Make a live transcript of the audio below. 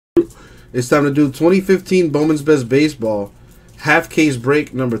It's time to do 2015 Bowman's Best Baseball. Half case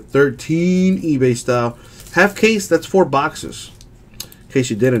break number 13, eBay style. Half case, that's 4 boxes. In case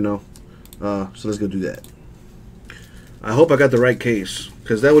you didn't know. So let's go do that. I hope I got the right case,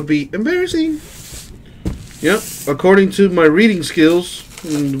 because that would be embarrassing. Yep, according to my reading skills,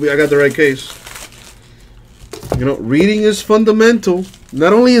 I got the right case. You know, reading is fundamental.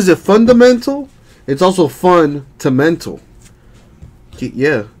 Not only is it fundamental, it's also fun to mental.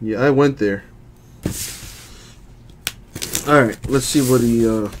 Yeah, I went there. All right, let's see what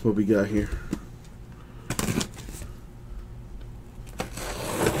we got here.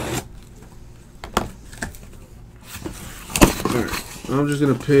 All right, I'm just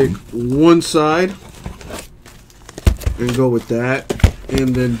gonna pick one side and go with that,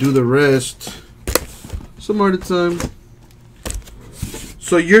 and then do the rest some more at a time.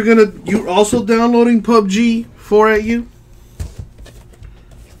 So you're also downloading PUBG 4 at you?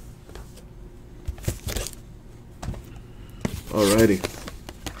 Alrighty.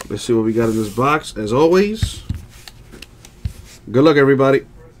 Let's see what we got in this box. As always, good luck, everybody.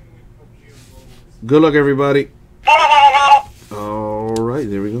 Good luck, everybody. Alright,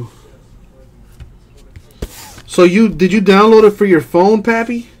 there we go. So did you download it for your phone,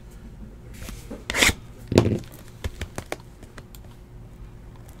 Pappy?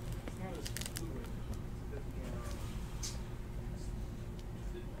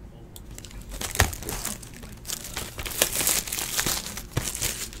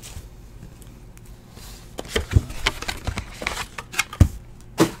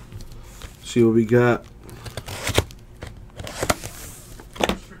 See what we got.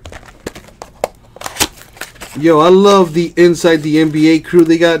 Yo, I love the Inside the NBA crew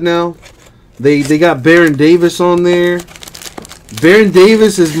they got now. They got Baron Davis on there. Baron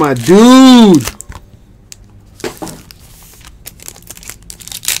Davis is my dude.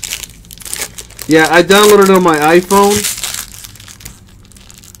 Yeah, I downloaded it on my iPhone,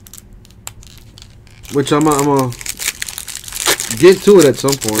 which I'm gonna get to it at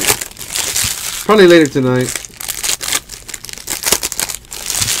some point. Probably later tonight.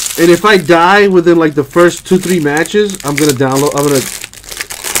 And if I die within like the first 2-3 matches, I'm gonna download.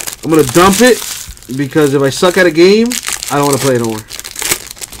 I'm gonna dump it, because if I suck at a game, I don't want to play it anymore.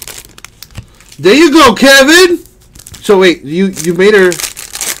 There you go, Kevin. So wait, you made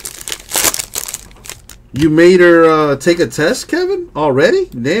her take a test, Kevin? Already?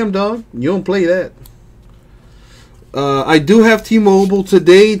 Damn, dog. You don't play that. I do have T-Mobile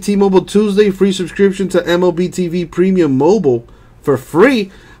today. T-Mobile Tuesday, free subscription to MLB TV Premium Mobile for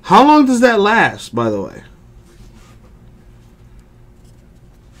free. How long does that last, by the way?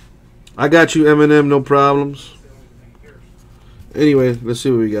 I got you, Eminem, no problems. Anyway, let's see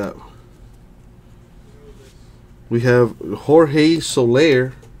what we got. We have Jorge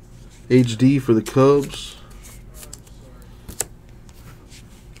Soler, HD for the Cubs.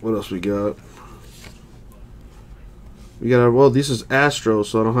 What else we got? We got our, well, this is Astro,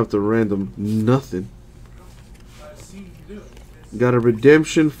 so I don't have to random nothing. Got a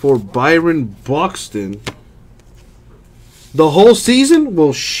redemption for Byron Buxton. The whole season?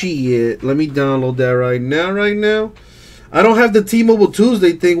 Well, shit. Let me download that right now. I don't have the T-Mobile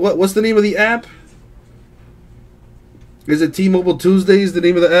Tuesday thing. What's the name of the app? Is it T-Mobile Tuesday is the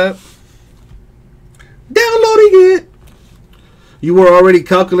name of the app? Downloading it. You were already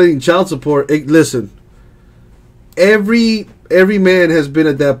calculating child support. Hey, listen. Every man has been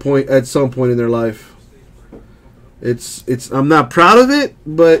at that point at some point in their life. I'm not proud of it,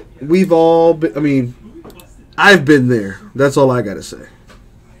 but we've all been, I mean, I've been there. That's all I gotta say.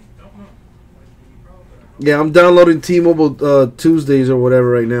 Yeah, I'm downloading T-Mobile Tuesdays or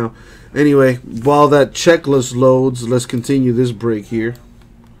whatever right now. Anyway, while that checklist loads, let's continue this break here.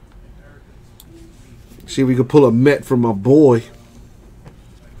 See if we can pull a Met from my boy.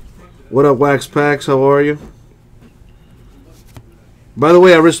 What up, Wax Packs? How are you? By the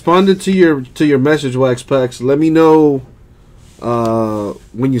way, I responded to your message, Wax Packs. Let me know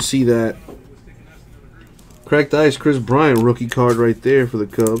when you see that. Cracked Ice, Chris Bryant rookie card right there for the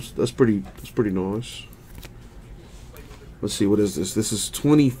Cubs. That's pretty nice. Let's see, what is this? This is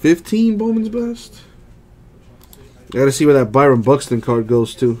 2015 Bowman's Best. I gotta see where that Byron Buxton card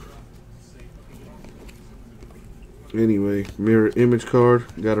goes to. Anyway, mirror image card.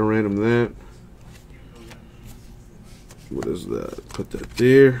 Gotta random that. What is that? Put that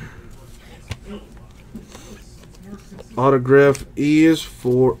there. Autograph is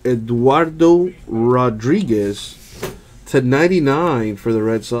for Eduardo Rodriguez /99 for the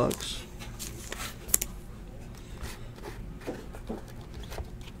Red Sox.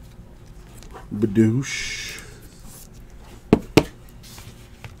 Badoosh.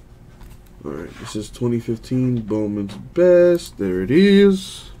 Alright, this is 2015 Bowman's Best. There it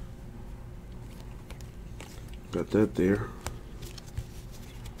is. Got that there.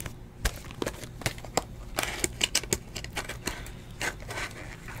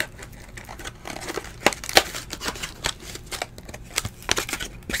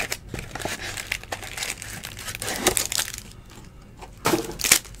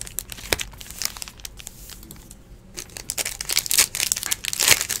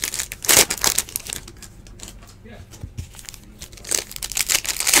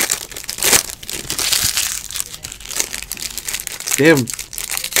 Damn,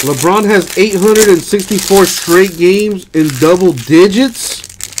 LeBron has 864 straight games in double digits.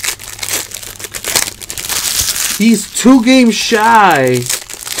 He's 2 games shy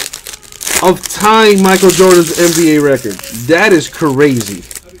of tying Michael Jordan's NBA record. That is crazy.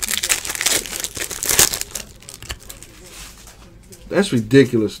 That's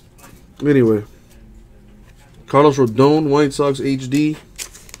ridiculous. Anyway, Carlos Rodon, White Sox HD.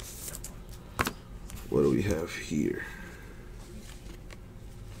 What do we have here?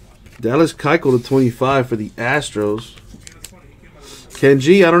 Dallas Keuchel to 25 for the Astros.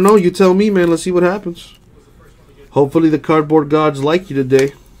 Kenji, I don't know. You tell me, man. Let's see what happens. Hopefully the cardboard gods like you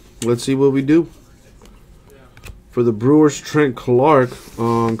today. Let's see what we do. For the Brewers, Trent Clark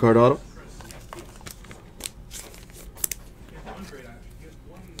on card auto.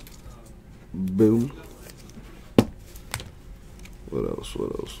 Boom. What else?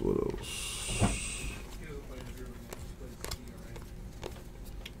 What else? What else?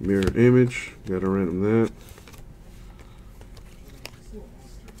 Mirror image. Gotta random that.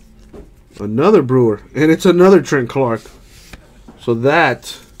 Another Brewer. And it's another Trent Clark. So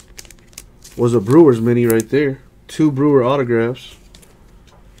that was a Brewers mini right there. 2 Brewer autographs.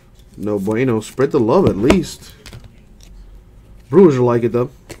 No bueno. Spread the love at least. Brewers will like it though.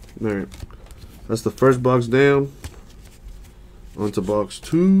 Alright. That's the first box down. On to box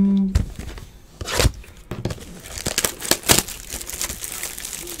 2.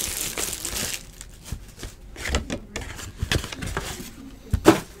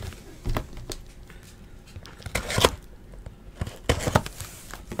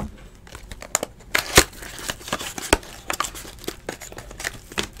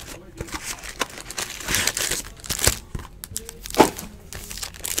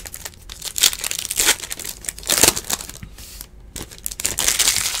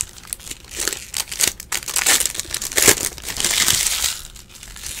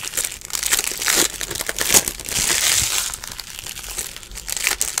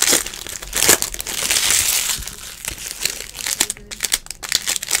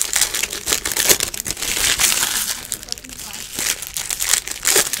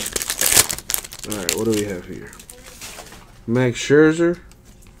 Alright, what do we have here? Max Scherzer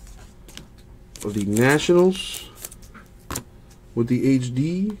of the Nationals with the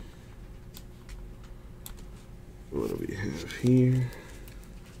HD. What do we have here?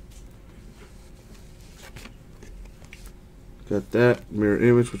 Got that mirror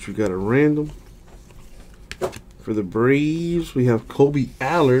image, which we got a random. For the Braves, we have Kobe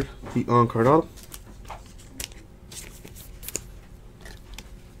Allard, the on-card auto.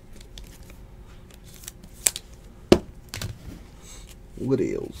 What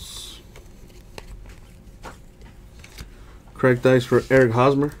else? Cracked dice for Eric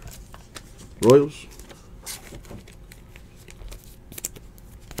Hosmer, Royals.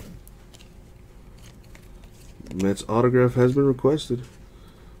 Mets autograph has been requested.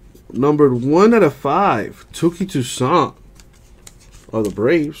 Numbered 1/5. Touki Toussaint of the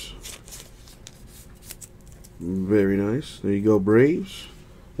Braves. Very nice. There you go, Braves.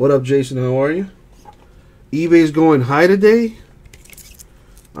 What up, Jason? How are you? eBay's going high today.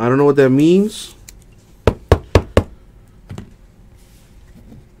 I don't know what that means.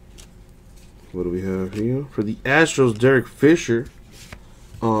 What do we have here? For the Astros, Derek Fisher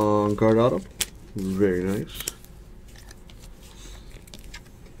on card auto. Very nice.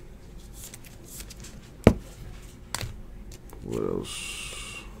 What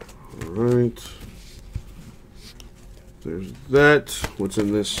else? Alright. There's that. What's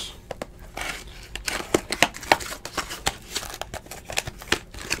in this?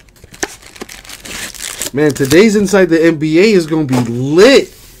 Man, today's Inside the NBA is going to be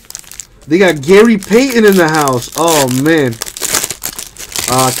lit. They got Gary Payton in the house. Oh, man.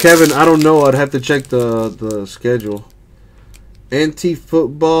 Kevin, I don't know. I'd have to check the schedule.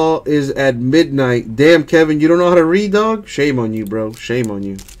 Anti-football is at midnight. Damn, Kevin, you don't know how to read, dog? Shame on you, bro. Shame on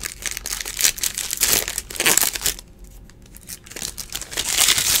you.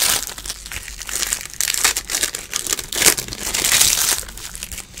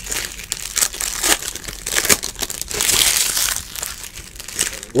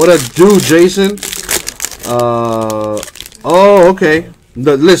 What a do, Jason. Oh, okay.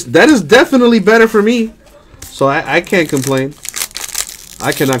 The list that is definitely better for me, so I can't complain.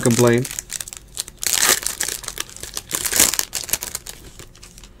 I cannot complain.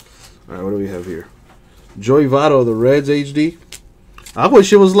 All right, what do we have here? Joey Votto, the Reds HD. I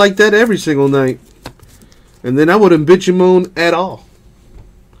wish it was like that every single night, and then I wouldn't bitch and moan at all.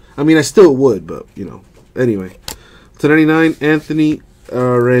 I mean, I still would, but you know. Anyway, /99 Anthony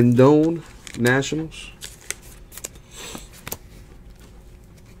Rendon, Nationals.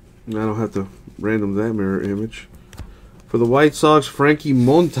 I don't have to random that mirror image. For the White Sox, Frankie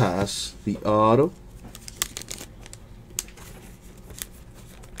Montas, the auto.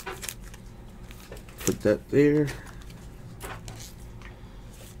 Put that there.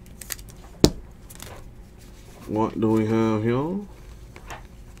 What do we have here?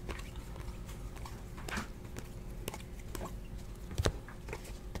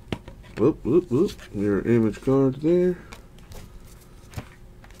 Whoop, whoop, whoop. Mirror image cards there.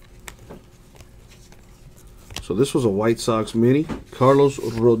 So this was a White Sox mini. Carlos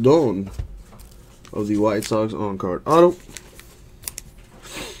Rodon of the White Sox on card auto.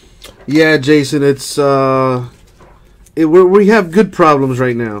 Yeah, Jason, it's we have good problems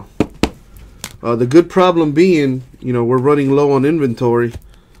right now. The good problem being, you know, we're running low on inventory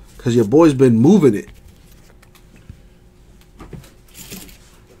because your boy's been moving it.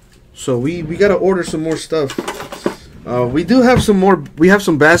 So we got to order some more stuff. We do have some more. We have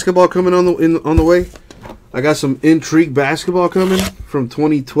some basketball coming on the way. I got some intrigue basketball coming from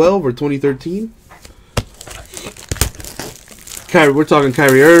 2012 or 2013. We're talking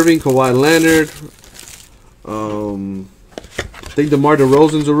Kyrie Irving, Kawhi Leonard. I think DeMar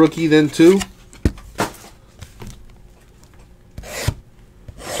DeRozan's a rookie then too.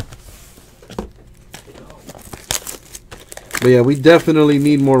 But yeah, we definitely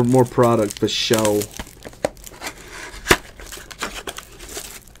need more product for show.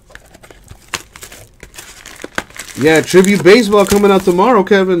 Yeah, Tribute Baseball coming out tomorrow,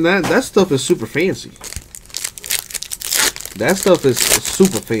 Kevin. That stuff is super fancy. That stuff is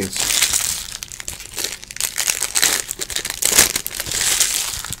super fancy.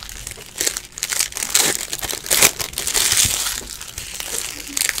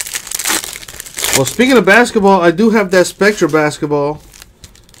 Well, speaking of basketball, I do have that Spectra basketball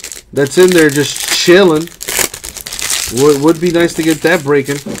that's in there just chilling. Would be nice to get that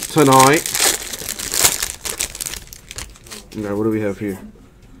breaking tonight. All right, what do we have here?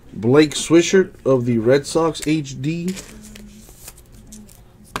 Blake Swishert of the Red Sox HD.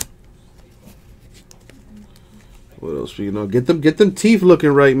 What else we know? Get them teeth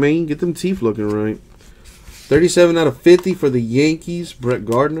looking right, man. Get them teeth looking right. 37 out of 50 for the Yankees, Brett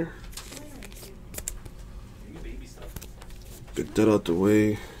Gardner. Get that out the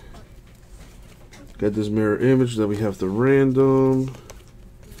way. Got this mirror image that we have to random.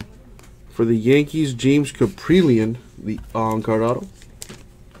 For the Yankees, James Caprillion, the on-card auto.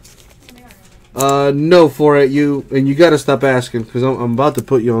 No, for it, you got to stop asking because I'm about to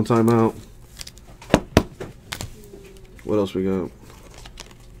put you on timeout. What else we got?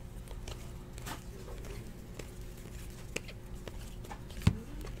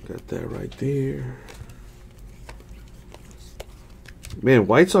 Got that right there. Man,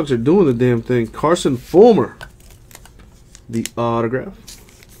 White Sox are doing the damn thing. Carson Fulmer, the autograph.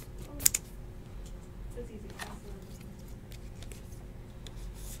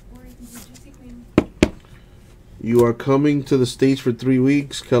 You are coming to the States for 3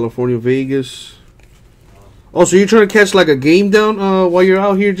 weeks. California, Vegas. Oh, so you're trying to catch like a game down while you're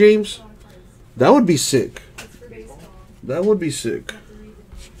out here, James? That would be sick. That would be sick.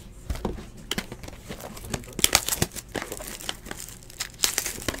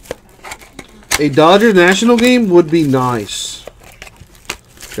 A Dodgers National game would be nice.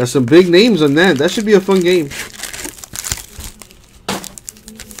 Got some big names on that. That should be a fun game.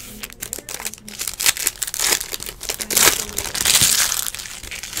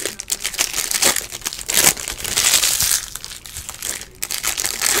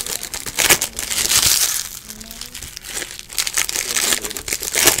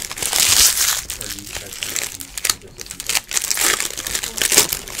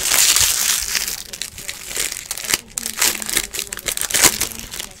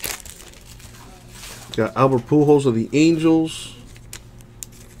 Got Albert Pujols of the Angels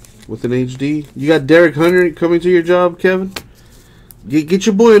with an HD. You got Derek Hunter coming to your job, Kevin. Get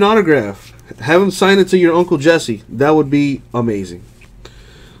your boy an autograph. Have him sign it to your Uncle Jesse. That would be amazing.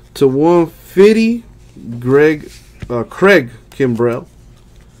 To 150, Craig Kimbrell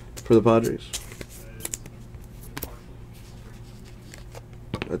for the Padres.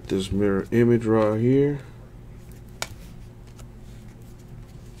 Got this mirror image right here.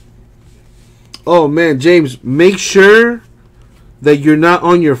 Oh man, James, make sure that you're not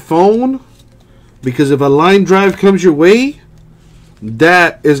on your phone, because if a line drive comes your way,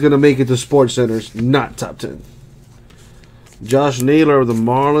 that is going to make it to Sports Center's not top 10. Josh Naylor of the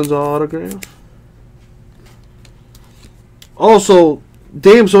Marlins autograph. Also,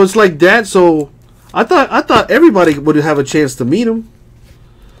 damn, so it's like that. So I thought everybody would have a chance to meet him.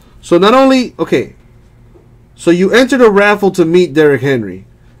 So not only, okay, so you entered a raffle to meet Derrick Henry,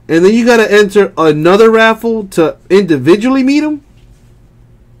 and then you got to enter another raffle to individually meet him?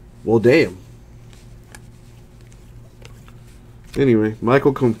 Well, damn. Anyway,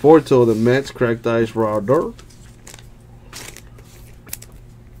 Michael Conforto of the Mets, cracked ice raw dirt.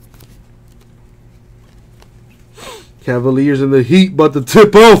 Cavaliers in the Heat, about to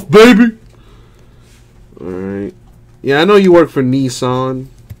tip off, baby. All right. Yeah, I know you work for Nissan,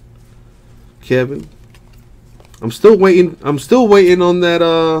 Kevin. I'm still waiting on that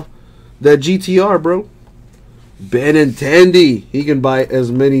that GTR, bro. Benintendi. He can buy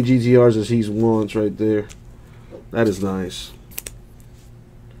as many GTRs as he wants right there. That is nice.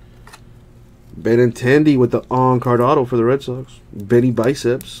 Benintendi with the on-card auto for the Red Sox. Benny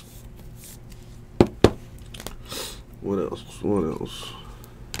Biceps. What else? What else?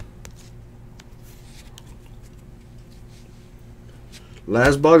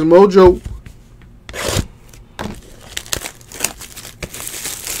 Last box mojo.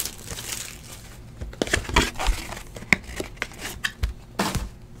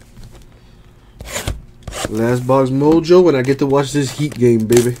 Last box mojo, and I get to watch this Heat game,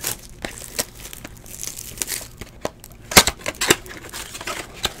 baby.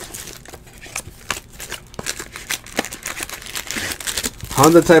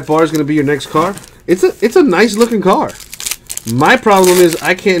 Honda Type R is going to be your next car. It's a nice looking car. My problem is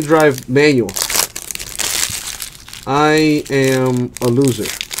I can't drive manual. I am a loser.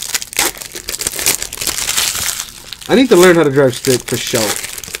 I need to learn how to drive stick for sure.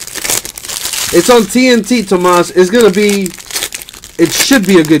 It's on TNT, Tomas. It's going to be... It should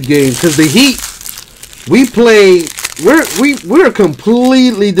be a good game, because the Heat, we play... We're a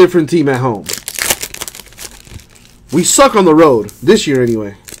completely different team at home. We suck on the road. This year,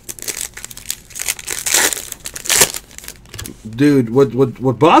 anyway. Dude,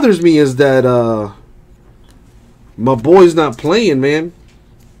 what bothers me is that my boy's not playing, man.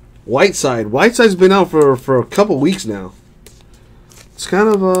 Whiteside's been out for a couple weeks now. It's kind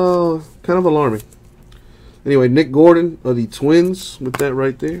of alarming. Anyway, Nick Gordon of the Twins with that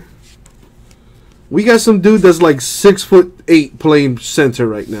right there. We got some dude that's like 6'8" playing center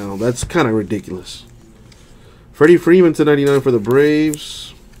right now. That's kind of ridiculous. Freddie Freeman to 99 for the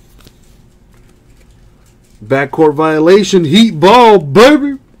Braves. Backcourt violation, Heat ball,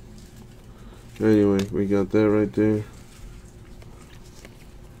 baby. Anyway, we got that right there.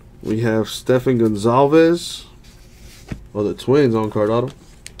 We have Stephen Gonzalez. Oh, the Twins on card auto.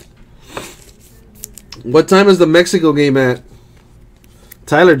 What time is the Mexico game at?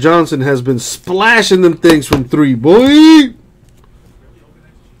 Tyler Johnson has been splashing them things from 3, boy.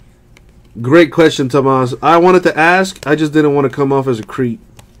 Great question, Tomas. I wanted to ask. I just didn't want to come off as a creep.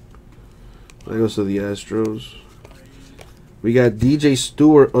 That goes to the Astros. We got DJ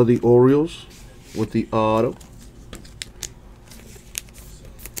Stewart of the Orioles with the auto.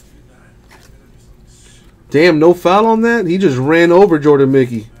 Damn, no foul on that? He just ran over Jordan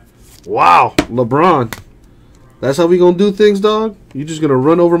Mickey. Wow, LeBron. That's how we gonna do things, dog? You just gonna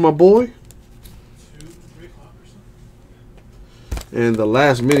run over my boy? And the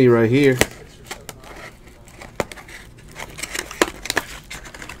last mini right here.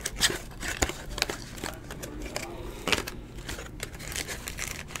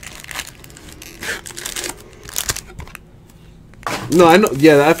 No, I know.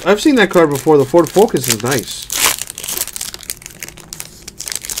 Yeah, I've seen that card before. The Ford Focus is nice.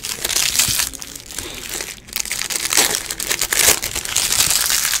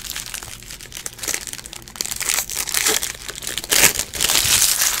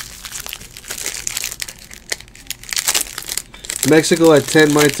 Mexico at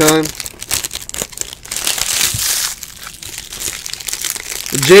 10 my time.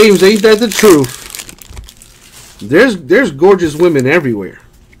 James, ain't that the truth? There's gorgeous women everywhere.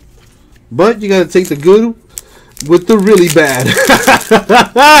 But you gotta take the good with the really bad.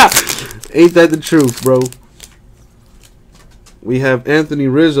 Ain't that the truth, bro? We have Anthony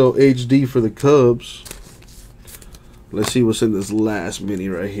Rizzo HD for the Cubs. Let's see what's in this last mini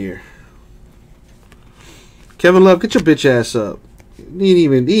right here. Kevin Love, get your bitch ass up. He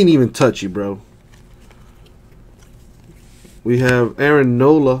ain't even touch you, bro. We have Aaron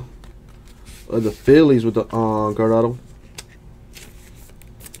Nola of the Phillies with the card auto.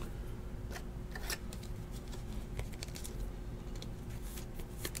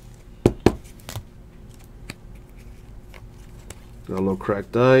 Got a little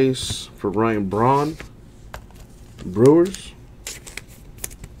cracked ice for Ryan Braun, Brewers.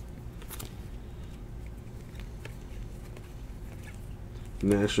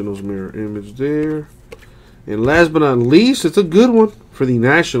 Nationals mirror image there. And last but not least, it's a good one for the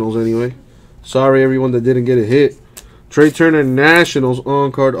Nationals anyway. Sorry everyone that didn't get a hit. Trey Turner Nationals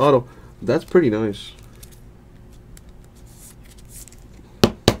on card auto. That's pretty nice.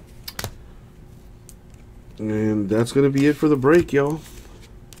 And that's going to be it for the break, y'all.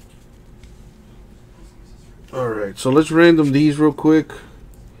 Alright, so let's random these real quick.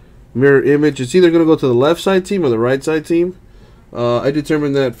 Mirror image. It's either going to go to the left side team or the right side team. I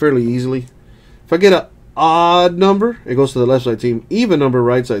determined that fairly easily. If I get an odd number, it goes to the left side team. Even number,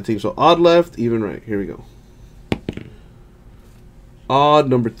 right side team. So odd left, even right. Here we go. Odd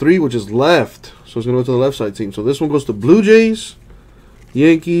number 3, which is left. So it's going to go to the left side team. So this one goes to Blue Jays,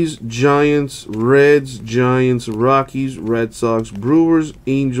 Yankees, Giants, Reds, Giants, Rockies, Red Sox, Brewers,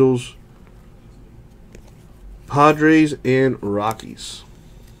 Angels, Padres, and Rockies.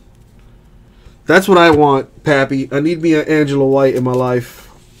 That's what I want, Pappy. I need me an Angela White in my life.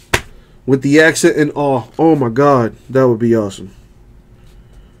 With the accent and all. Oh my God. That would be awesome.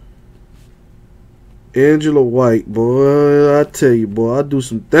 Angela White, boy. I tell you, boy. I'll do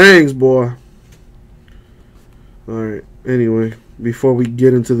some things, boy. Alright. Anyway. Before we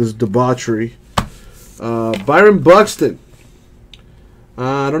get into this debauchery. Byron Buxton.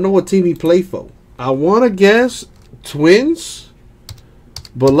 I don't know what team he played for. I want to guess Twins.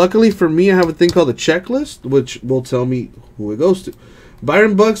 But luckily for me, I have a thing called a checklist, which will tell me who it goes to.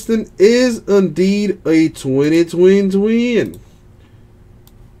 Byron Buxton is indeed a twin.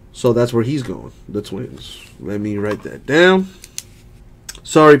 So that's where he's going, the Twins. Let me write that down.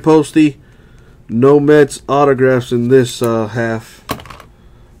 Sorry, Posty. No Mets autographs in this half.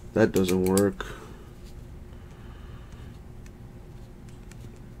 That doesn't work.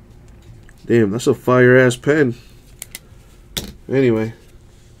 Damn, that's a fire-ass pen. Anyway.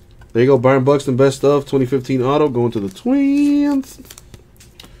 There you go, Byron Buxton, best of 2015 auto, going to the Twins.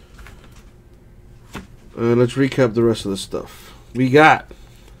 Let's recap the rest of the stuff. We got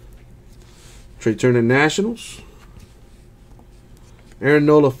Trey Turner Nationals, Aaron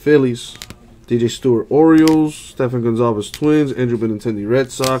Nola Phillies, DJ Stewart Orioles, Stephen Gonzalez Twins, Andrew Benintendi Red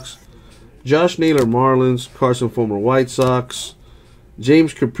Sox, Josh Naylor Marlins, Carson Fulmer White Sox,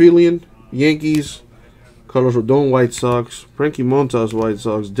 James Caprillion Yankees, Carlos Rodon White Sox, Frankie Montas White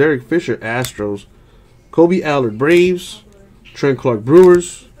Sox, Derek Fisher Astros, Kobe Allard Braves, Trent Clark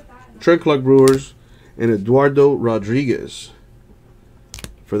Brewers, and Eduardo Rodriguez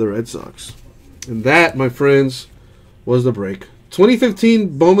for the Red Sox. And that, my friends, was the break.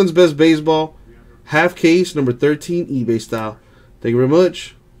 2015 Bowman's Best Baseball, half case, number 13, eBay style. Thank you very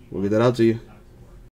much. We'll get that out to you.